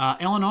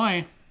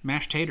 Illinois,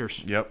 mashed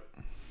taters. Yep.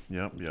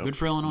 Good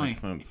for Illinois. Makes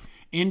sense.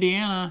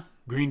 Indiana,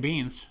 Green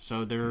beans.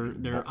 So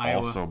they're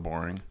Iowa. Also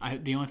boring.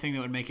 The only thing that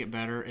would make it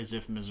better is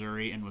if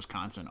Missouri and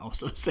Wisconsin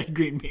also say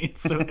green beans.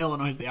 So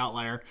Illinois is the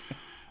outlier.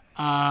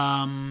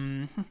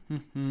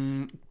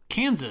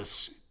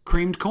 Kansas,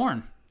 creamed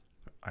corn.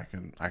 I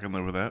can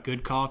live with that.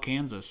 Good call,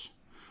 Kansas.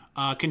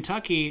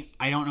 Kentucky,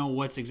 I don't know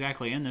what's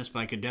exactly in this, but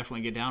I could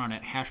definitely get down on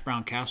it. Hash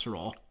brown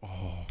casserole.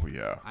 Oh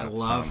yeah, I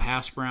love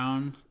hash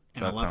brown,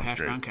 and I that love sounds hash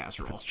great. brown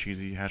casserole. If it's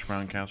cheesy hash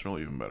brown casserole,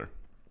 even better.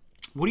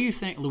 What do you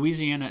think?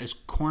 Louisiana is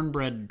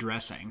cornbread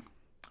dressing.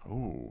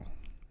 Oh,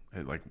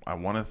 I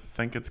want to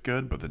think it's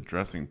good, but the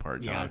dressing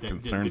part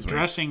concerns the me.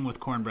 dressing with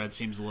cornbread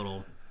seems a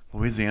little.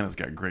 Louisiana's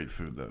got great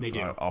food though. They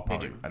do. I'd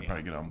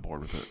probably get on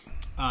board with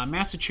it.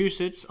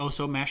 Massachusetts,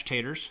 also mashed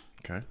taters.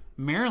 Okay.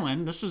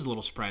 Maryland, this is a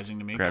little surprising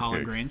to me. Crab Collard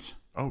cakes. greens.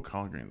 Oh,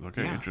 collard greens.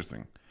 Okay, Yeah.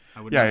 interesting.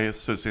 I would I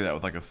associate that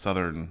with like a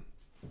southern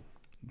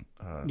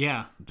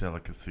yeah.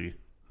 delicacy.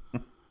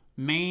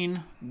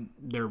 Maine,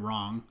 they're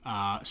wrong.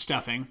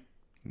 Stuffing.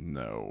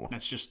 No.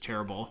 That's just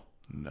terrible.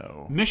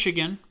 No.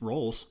 Michigan,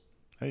 rolls.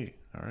 Hey,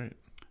 all right.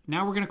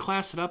 Now we're going to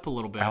class it up a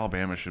little bit.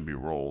 Alabama should be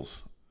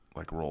rolls.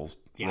 Like rolls.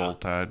 Yeah.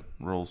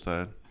 Rolls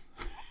tide.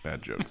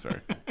 Bad joke,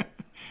 sorry.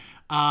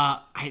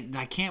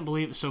 I can't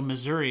believe so.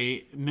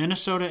 Missouri,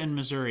 Minnesota, and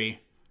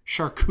Missouri,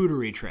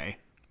 charcuterie tray.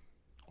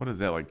 What is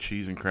that, like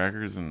cheese and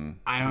crackers and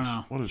I don't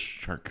know. What is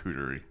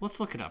charcuterie? Let's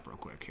look it up real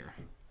quick here.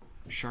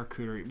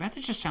 Charcuterie. That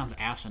just sounds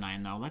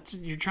asinine though.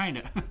 You're trying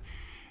to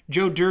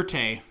Joe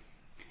Dirte.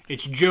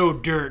 It's Joe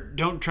Dirt.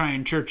 Don't try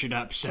and church it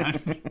up, son.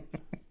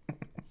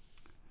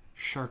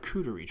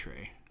 Charcuterie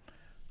tray.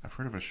 I've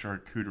heard of a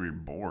charcuterie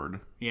board.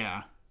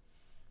 Yeah.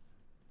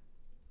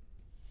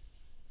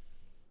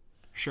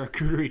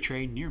 Charcuterie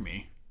tray near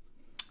me.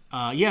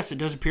 Yes, it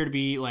does appear to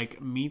be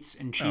like meats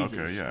and cheeses.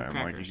 Okay, yeah, and and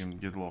like crackers. you can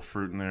get a little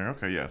fruit in there.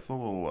 Okay, yeah, it's a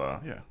little,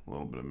 a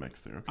little bit of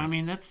mix there. Okay. I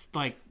mean, that's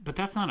like, but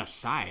that's not a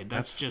side.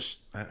 That's just.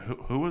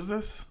 Who was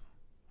this?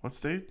 What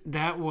state?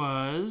 That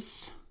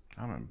was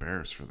I'm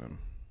embarrassed for them.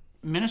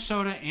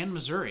 Minnesota and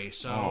Missouri.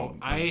 So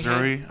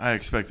Missouri. I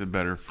expected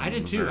better from I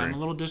did Missouri. too. I'm a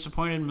little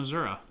disappointed in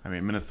Missouri. I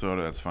mean,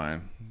 Minnesota, that's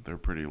fine. They're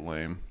pretty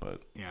lame,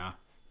 but Yeah.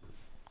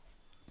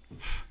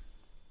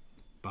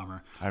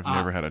 Bummer. I've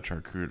never had a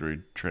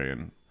charcuterie tray,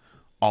 and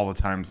all the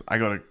times I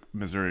go to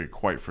Missouri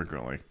quite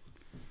frequently.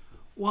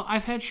 Well,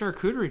 I've had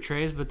charcuterie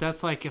trays, but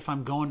that's like if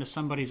I'm going to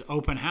somebody's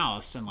open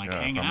house and like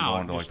hanging if I'm out.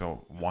 going to like the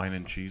wine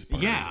and cheese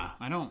party. Yeah,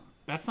 I don't.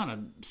 That's not a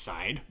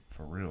side.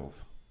 For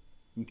reals.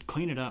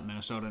 Clean it up,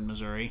 Minnesota and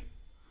Missouri.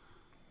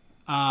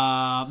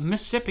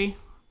 Mississippi,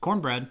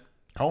 cornbread.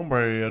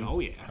 Cornbread. Oh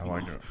yeah, I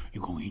like it.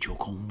 You gonna eat your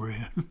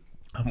cornbread?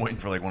 I'm waiting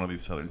for like one of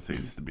these southern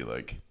states to be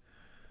like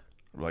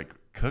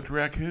cooked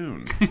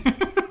raccoon.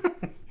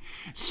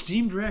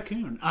 Steamed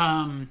raccoon.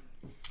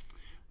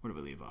 Where do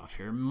we leave off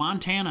here?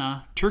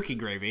 Montana, turkey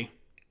gravy.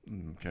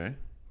 Okay.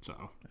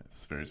 So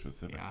It's very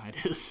specific. yeah,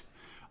 it is.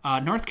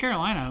 North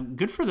Carolina,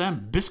 good for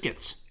them.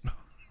 Biscuits.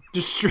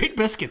 Just straight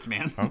biscuits,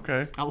 man.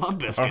 Okay. I love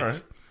biscuits. All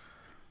right.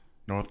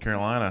 North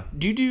Carolina.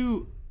 Do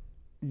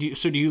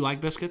you like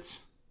biscuits?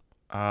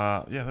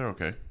 Yeah, they're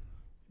okay.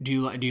 Do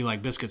you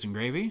like biscuits and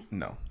gravy?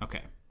 No.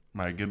 Okay.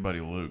 My good buddy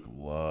Luke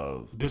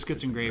loves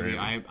Biscuits and gravy.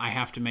 I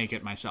have to make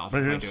it myself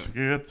if I do it.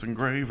 Biscuits and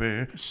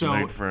gravy. So-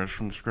 made fresh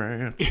from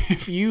scratch.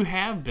 If you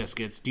have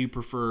biscuits, do you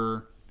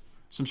prefer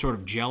some sort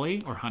of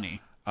jelly or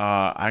honey?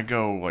 I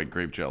go like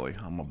grape jelly.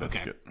 I'm a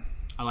biscuit.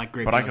 I like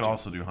grape But jelly. I could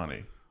also do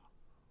honey.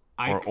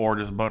 I, Or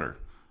just butter.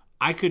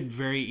 I could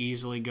very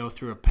easily go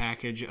through a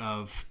package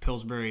of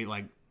Pillsbury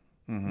like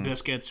Mm-hmm.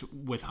 biscuits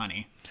with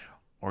honey.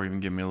 Or even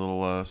give me a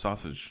little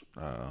sausage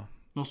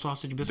Little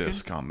sausage biscuit?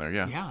 disc on there.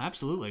 Yeah. Yeah,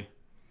 absolutely.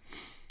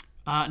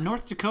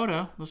 North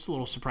Dakota, this is a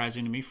little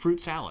surprising to me,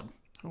 fruit salad.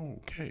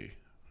 Okay.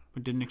 I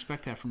didn't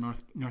expect that from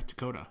North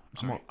Dakota. I'm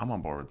sorry. I'm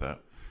on board with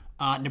that.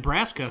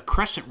 Nebraska,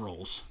 crescent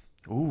rolls.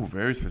 Ooh,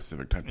 very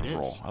specific type of is.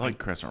 roll. I like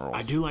crescent rolls.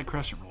 I do like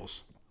crescent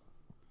rolls.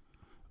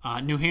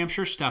 New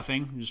Hampshire,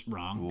 stuffing. Just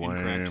wrong.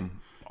 Incorrect.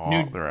 Lame.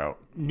 Oh, they're out.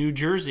 New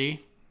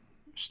Jersey,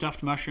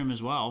 stuffed mushroom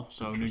as well.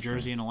 So New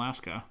Jersey and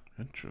Alaska,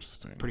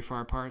 Interesting. pretty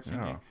far apart. Same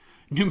Yeah. thing.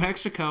 New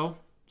Mexico,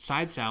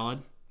 side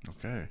salad.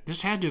 Okay.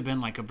 This had to have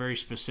been like a very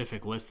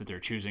specific list that they're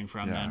choosing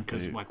from Yeah. then.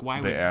 Because like, why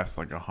they would... asked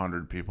like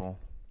 100 people.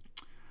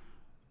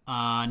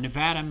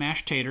 Nevada,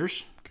 mashed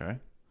taters. Okay.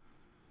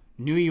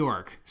 New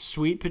York,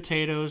 sweet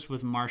potatoes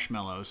with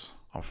marshmallows.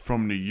 I'm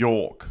from New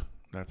York.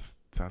 That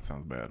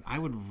sounds bad. I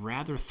would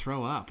rather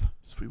throw up.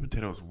 Sweet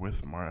potatoes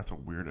with that's a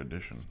weird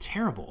addition.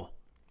 Terrible.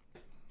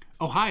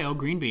 Ohio,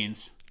 green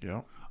beans.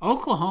 Yeah.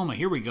 Oklahoma,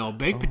 here we go.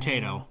 Baked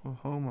potato.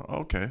 Oklahoma.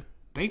 Okay.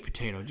 Baked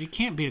potato. You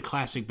can't beat a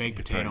classic baked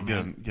potato,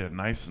 man. Get it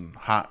nice and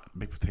hot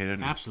baked potato.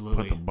 And just Absolutely.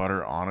 Put the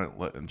butter on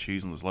it and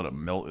cheese and just let it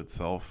melt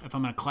itself. If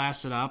I'm going to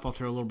class it up, I'll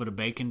throw a little bit of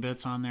bacon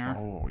bits on there.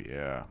 Oh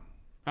yeah.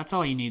 That's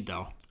all you need,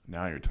 though.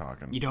 Now you're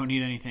talking. You don't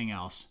need anything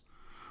else.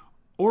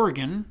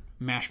 Oregon,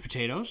 mashed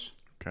potatoes.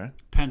 Okay.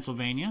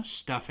 Pennsylvania,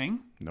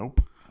 stuffing.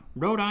 Nope.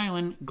 Rhode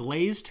Island,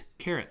 glazed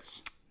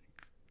carrots.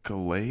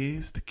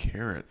 Glazed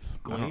carrots.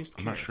 Glazed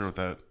I'm not sure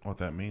what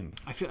that means.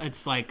 I feel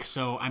it's like,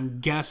 so I'm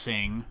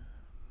guessing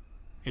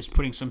is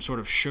putting some sort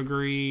of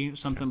sugary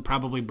something,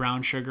 probably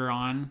brown sugar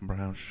on,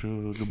 Brown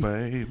sugar,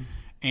 babe.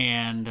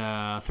 and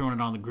throwing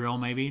it on the grill,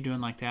 maybe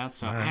doing like that.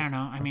 So I don't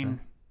know. I mean,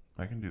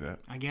 I can do that.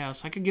 I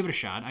guess I could give it a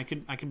shot. I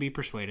could be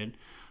persuaded.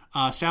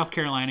 South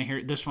Carolina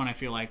here. This one I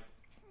feel like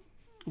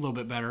a little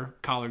bit better.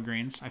 Collard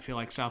greens. I feel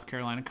like South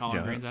Carolina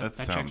collard greens. That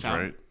sounds checks out.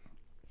 right.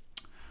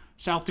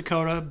 South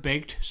Dakota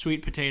baked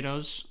sweet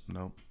potatoes.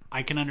 Nope.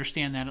 I can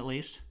understand that at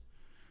least.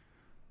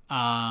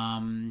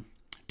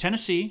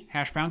 Tennessee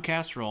hash brown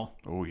casserole.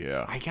 Oh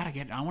yeah.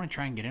 I want to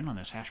try and get in on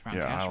this hash brown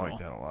Yeah, casserole. I like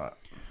that a lot.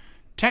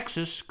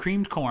 Texas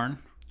creamed corn.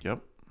 Yep.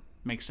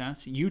 Makes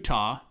sense.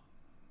 Utah,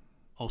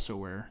 also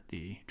where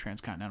the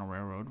Transcontinental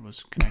Railroad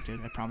was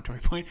connected at Promontory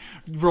Point.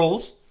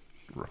 Rolls.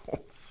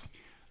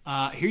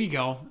 Here you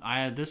go.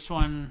 This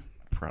one.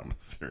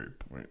 Promontory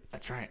Point.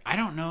 That's right. I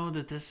don't know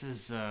that this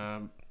is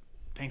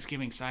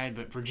Thanksgiving side,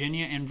 but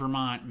Virginia and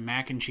Vermont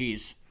mac and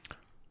cheese.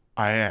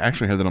 I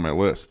actually had that on my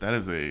list. That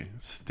is a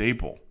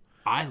staple.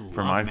 I love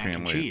for my mac family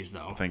and cheese,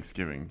 though.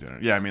 Thanksgiving dinner.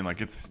 Yeah, I mean, like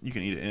you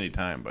can eat it any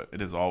time, but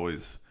it is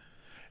always.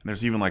 And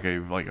there's even like a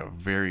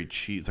very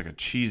like a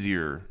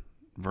cheesier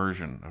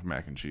version of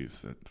mac and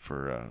cheese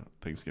for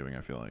Thanksgiving.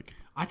 I feel like.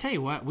 I tell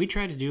you what, we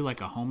tried to do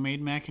like a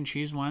homemade mac and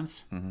cheese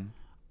once.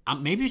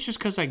 Mm-hmm. Maybe it's just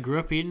because I grew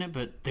up eating it,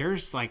 but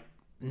there's like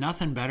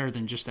nothing better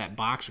than just that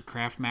box of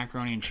Kraft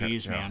macaroni and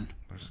cheese, man.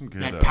 There's some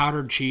good. That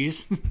powdered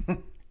cheese.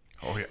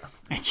 Oh yeah.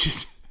 It's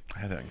just. I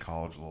had that in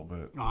college a little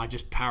bit. Oh, I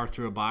just power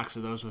through a box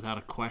of those without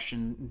a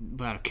question,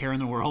 without a care in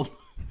the world.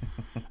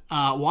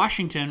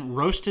 Washington,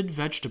 roasted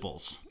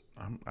vegetables.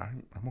 I'm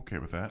okay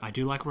with that. I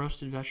do like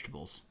roasted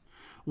vegetables.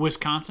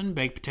 Wisconsin,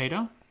 baked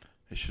potato.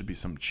 It should be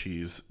some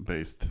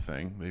cheese-based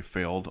thing. They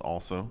failed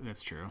also.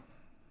 That's true.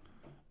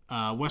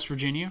 West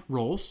Virginia,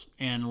 rolls.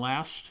 And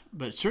last,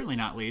 but certainly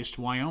not least,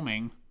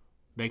 Wyoming,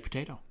 baked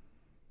potato.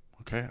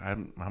 Okay,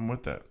 I'm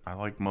with that. I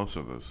like most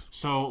of those.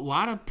 So a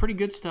lot of pretty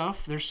good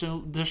stuff. There's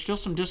still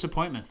some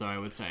disappointments, though, I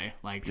would say.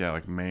 Like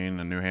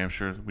Maine and New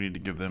Hampshire. We need to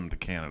give them to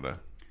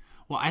Canada.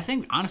 Well, I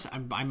think, honestly,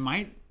 I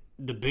might...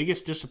 The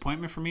biggest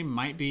disappointment for me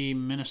might be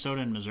Minnesota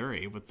and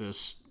Missouri with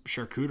this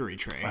charcuterie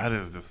tray. That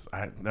is just...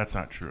 that's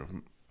not true.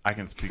 I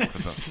can speak for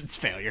them. It's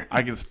failure.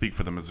 I can speak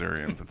for the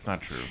Missourians. It's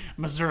not true.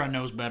 Missouri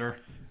knows better.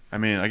 I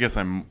mean, I guess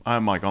I'm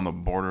like on the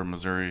border of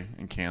Missouri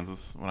and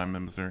Kansas when I'm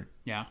in Missouri.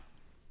 Yeah.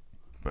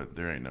 But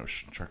there ain't no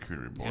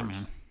charcuterie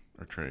boards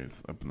or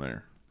trays up in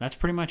there. That's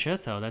pretty much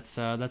it, though. That's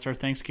our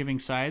Thanksgiving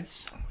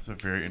sides. It's a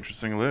very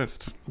interesting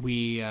list.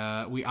 We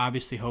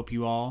obviously hope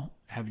you all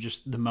have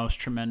just the most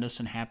tremendous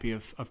and happy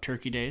of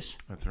turkey days.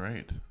 That's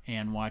right.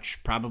 And watch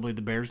probably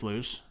the Bears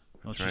lose.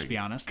 Let's just be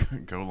honest.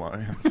 Go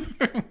Lions.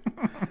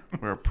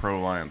 We're a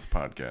pro-Lions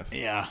podcast.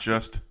 Yeah.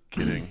 Just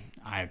kidding.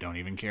 I don't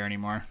even care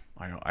anymore.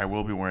 I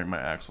will be wearing my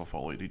Axel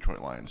Foley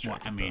Detroit Lions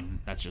jacket. Well, I mean,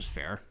 that's just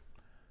fair.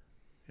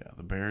 Yeah,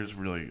 the Bears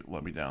really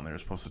let me down. They were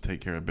supposed to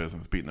take care of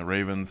business, beating the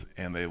Ravens,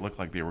 and they looked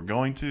like they were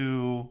going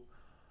to,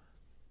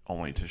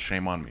 only to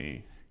shame on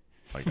me.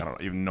 Like, I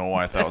don't even know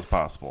why I thought it was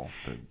possible.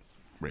 The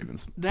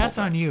Ravens. That's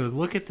on you.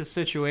 Look at the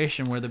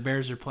situation where the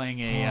Bears are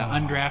playing a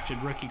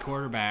undrafted rookie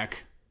quarterback,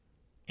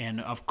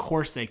 and of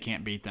course they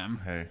can't beat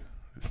them. Hey,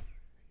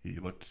 he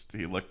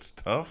looked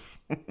tough.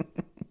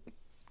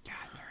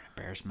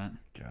 Embarrassment.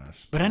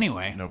 Gosh. But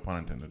anyway. No pun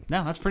intended.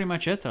 No, that's pretty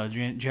much it, though. Do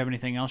you have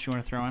anything else you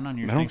want to throw in on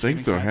your I don't think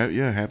so. Sides?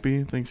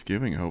 Happy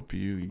Thanksgiving. I hope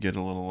you get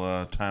a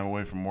little time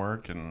away from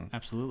work and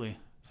absolutely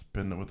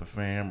spend it with the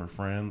fam or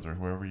friends or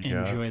whoever you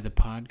enjoy the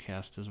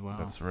podcast as well.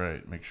 That's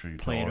right. Make sure you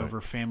play it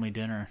over family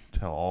dinner.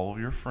 Tell all of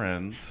your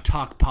friends.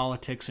 Talk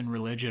politics and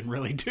religion.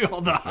 Really do all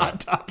the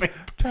hot topic.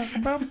 Talk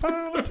about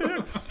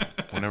politics.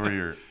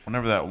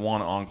 Whenever that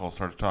one uncle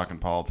starts talking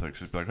politics,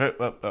 just be like, hey,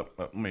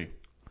 up, me.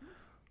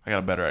 I got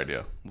a better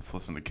idea. Let's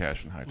listen to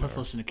Cash and Hightower. Let's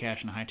listen to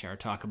Cash and Hightower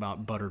talk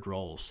about buttered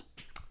rolls.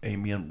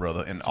 Amen,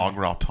 brother. And au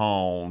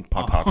gratin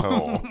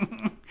potato.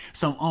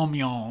 Some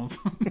onions.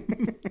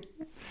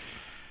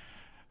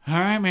 All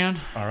right, man.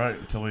 All right,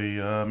 until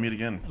we meet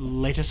again.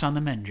 Latest on the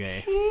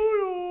Menjay.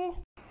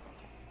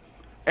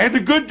 And a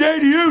good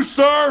day to you,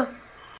 sir.